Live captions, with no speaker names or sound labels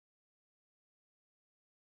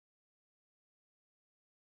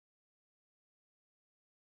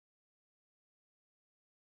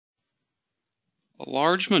A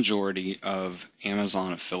large majority of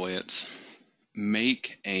Amazon affiliates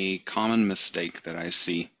make a common mistake that I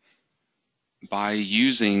see by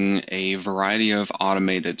using a variety of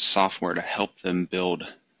automated software to help them build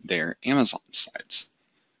their Amazon sites.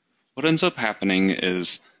 What ends up happening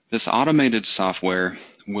is this automated software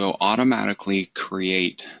will automatically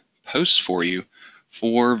create posts for you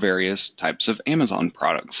for various types of Amazon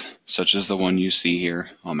products, such as the one you see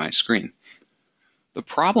here on my screen. The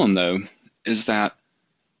problem, though, is that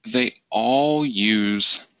they all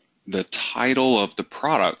use the title of the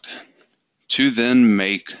product to then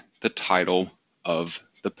make the title of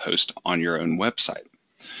the post on your own website.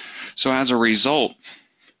 So as a result,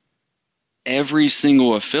 every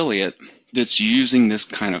single affiliate that's using this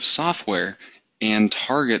kind of software and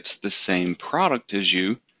targets the same product as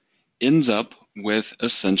you ends up with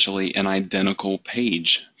essentially an identical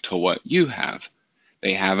page to what you have.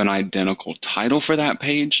 They have an identical title for that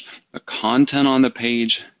page. The content on the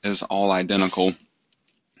page is all identical.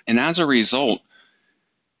 And as a result,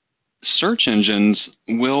 search engines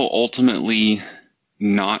will ultimately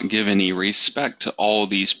not give any respect to all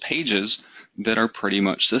these pages that are pretty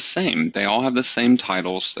much the same. They all have the same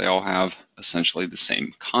titles. They all have essentially the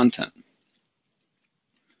same content.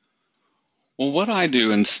 Well, what I do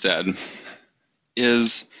instead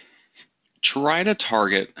is try to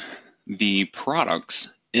target the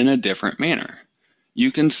products in a different manner.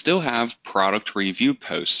 You can still have product review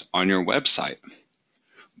posts on your website,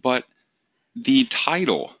 but the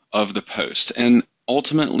title of the post and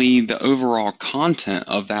ultimately the overall content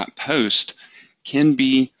of that post can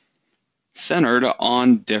be centered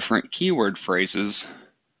on different keyword phrases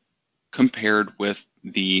compared with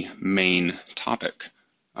the main topic,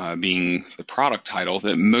 being the product title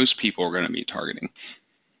that most people are going to be targeting.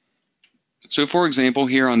 So for example,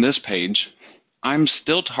 here on this page, I'm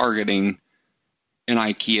still targeting an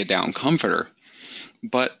IKEA down comforter,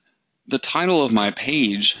 but the title of my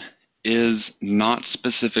page is not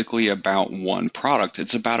specifically about one product.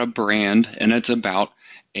 It's about a brand, and it's about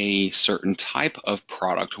a certain type of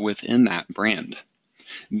product within that brand.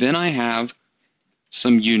 Then I have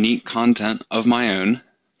some unique content of my own,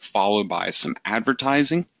 followed by some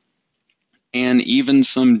advertising, and even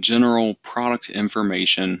some general product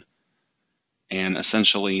information and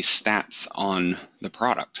essentially stats on the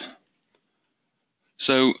product.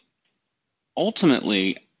 So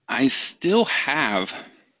ultimately, I still have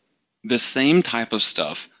the same type of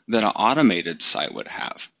stuff that an automated site would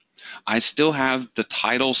have. I still have the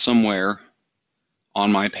title somewhere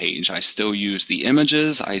on my page. I still use the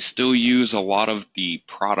images. I still use a lot of the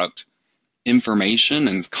product information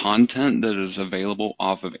and content that is available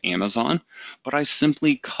off of Amazon, but I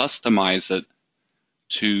simply customize it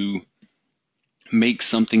to make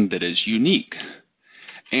something that is unique.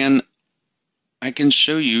 And I can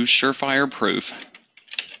show you surefire proof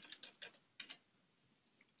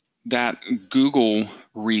that Google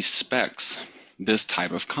respects this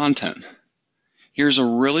type of content. Here's a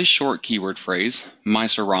really short keyword phrase,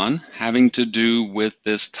 Myceron, having to do with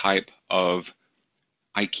this type of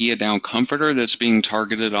IKEA down comforter that's being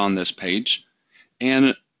targeted on this page.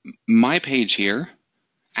 And my page here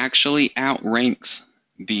actually outranks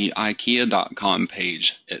the IKEA.com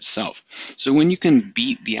page itself. So when you can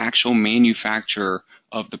beat the actual manufacturer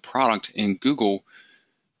of the product in Google,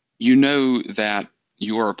 you know that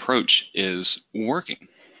your approach is working.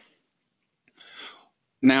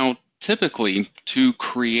 Now, typically, to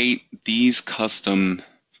create these custom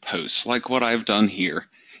posts, like what I've done here,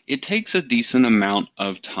 it takes a decent amount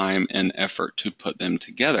of time and effort to put them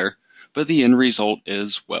together, but the end result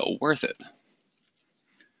is well worth it.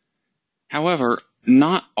 However,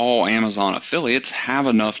 not all Amazon affiliates have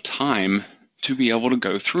enough time to be able to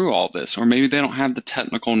go through all this, or maybe they don't have the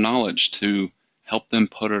technical knowledge to help them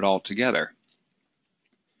put it all together.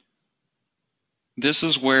 This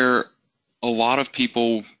is where a lot of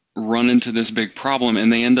people run into this big problem,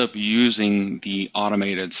 and they end up using the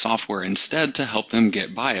automated software instead to help them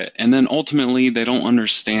get by it. And then ultimately, they don't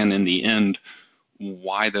understand in the end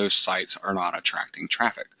why those sites are not attracting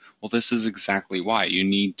traffic. Well, this is exactly why. You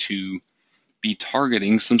need to be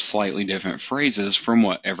targeting some slightly different phrases from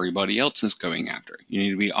what everybody else is going after. You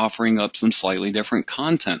need to be offering up some slightly different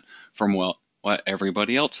content from what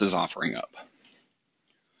everybody else is offering up.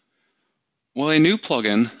 Well, a new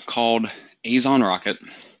plugin called Azon Rocket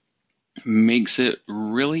makes it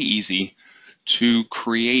really easy to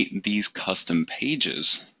create these custom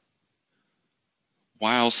pages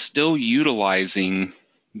while still utilizing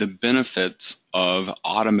the benefits of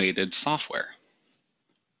automated software.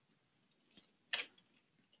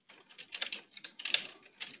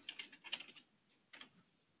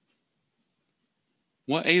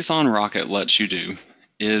 What Azon Rocket lets you do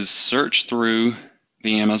is search through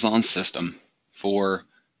the Amazon system for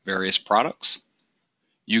various products.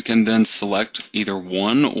 You can then select either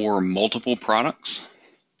one or multiple products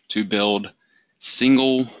to build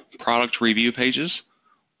single product review pages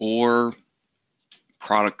or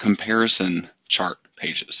product comparison chart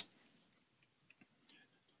pages.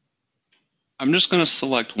 I'm just going to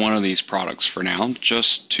select one of these products for now,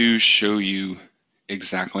 just to show you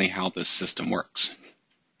exactly how this system works.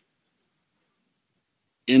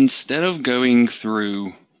 Instead of going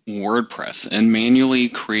through WordPress and manually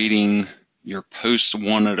creating your posts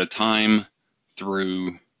one at a time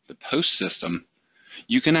through the post system,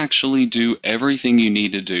 you can actually do everything you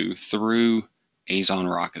need to do through Azon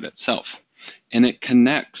Rocket itself. And it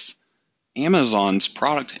connects Amazon's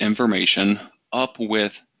product information up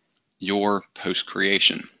with your post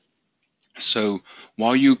creation. So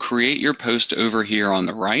while you create your post over here on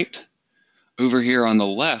the right, over here on the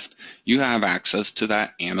left, you have access to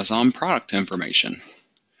that Amazon product information.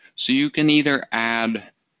 So you can either add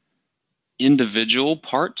individual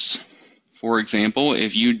parts. For example,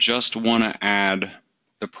 if you just want to add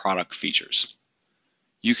the product features,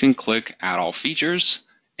 you can click Add All Features,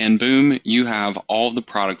 and boom, you have all the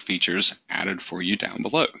product features added for you down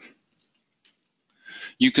below.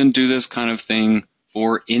 You can do this kind of thing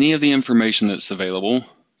for any of the information that's available,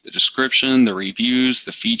 the description, the reviews,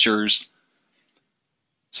 the features,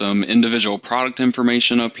 some individual product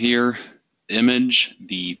information up here, image,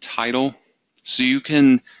 the title. So you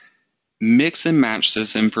can mix and match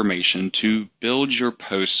this information to build your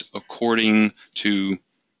posts according to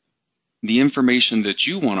the information that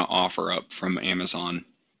you want to offer up from Amazon.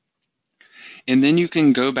 And then you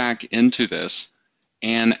can go back into this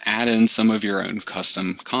and add in some of your own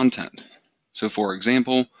custom content. So for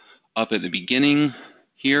example, up at the beginning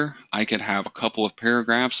here, I could have a couple of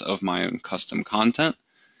paragraphs of my own custom content,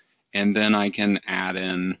 and then I can add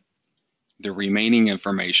in the remaining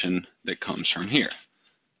information that comes from here.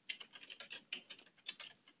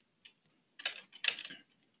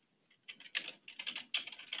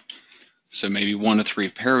 So maybe 1 to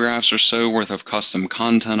 3 paragraphs or so worth of custom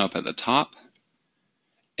content up at the top.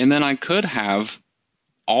 And then I could have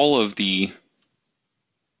all of the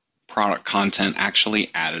product content actually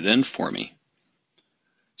added in for me.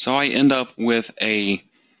 So I end up with a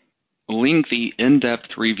lengthy,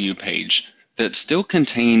 in-depth review page that still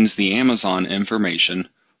contains the Amazon information,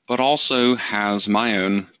 but also has my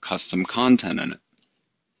own custom content in it.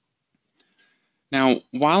 Now,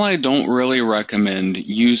 while I don't really recommend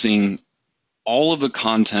using all of the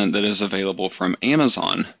content that is available from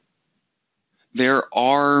Amazon, there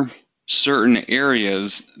are certain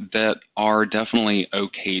areas that are definitely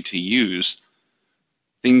okay to use.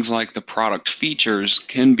 Things like the product features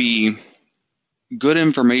can be good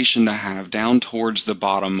information to have down towards the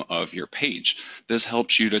bottom of your page. This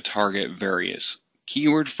helps you to target various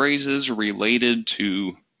keyword phrases related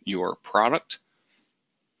to your product.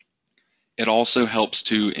 It also helps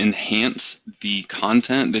to enhance the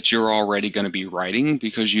content that you're already going to be writing,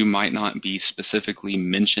 because you might not be specifically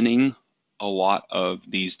mentioning a lot of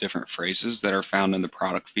these different phrases that are found in the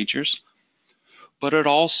product features. But it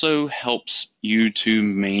also helps you to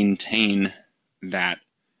maintain that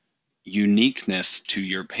uniqueness to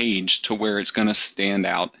your page to where it's going to stand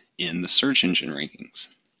out in the search engine rankings.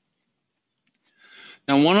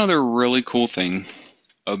 Now, one other really cool thing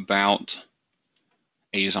about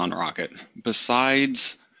Azon Rocket,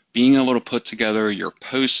 besides being able to put together your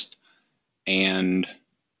post and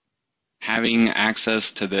having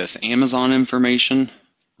access to this Amazon information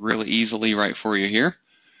really easily right for you here,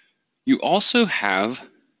 you also have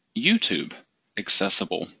YouTube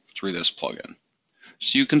accessible through this plugin.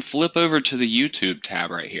 So you can flip over to the YouTube tab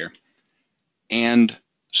right here and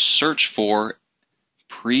search for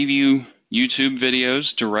preview YouTube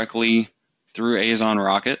videos directly through Azon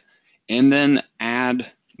Rocket, and then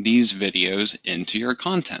add these videos into your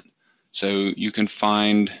content. So you can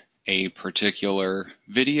find a particular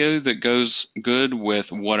video that goes good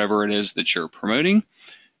with whatever it is that you're promoting,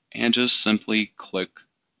 and just simply click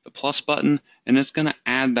the plus button, and it's going to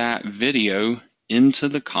add that video into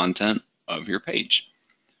the content of your page.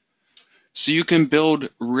 So you can build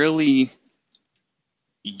really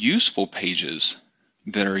useful pages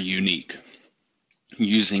that are unique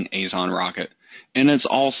using Azon Rocket, and it's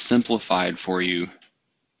all simplified for you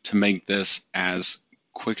to make this as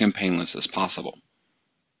quick and painless as possible.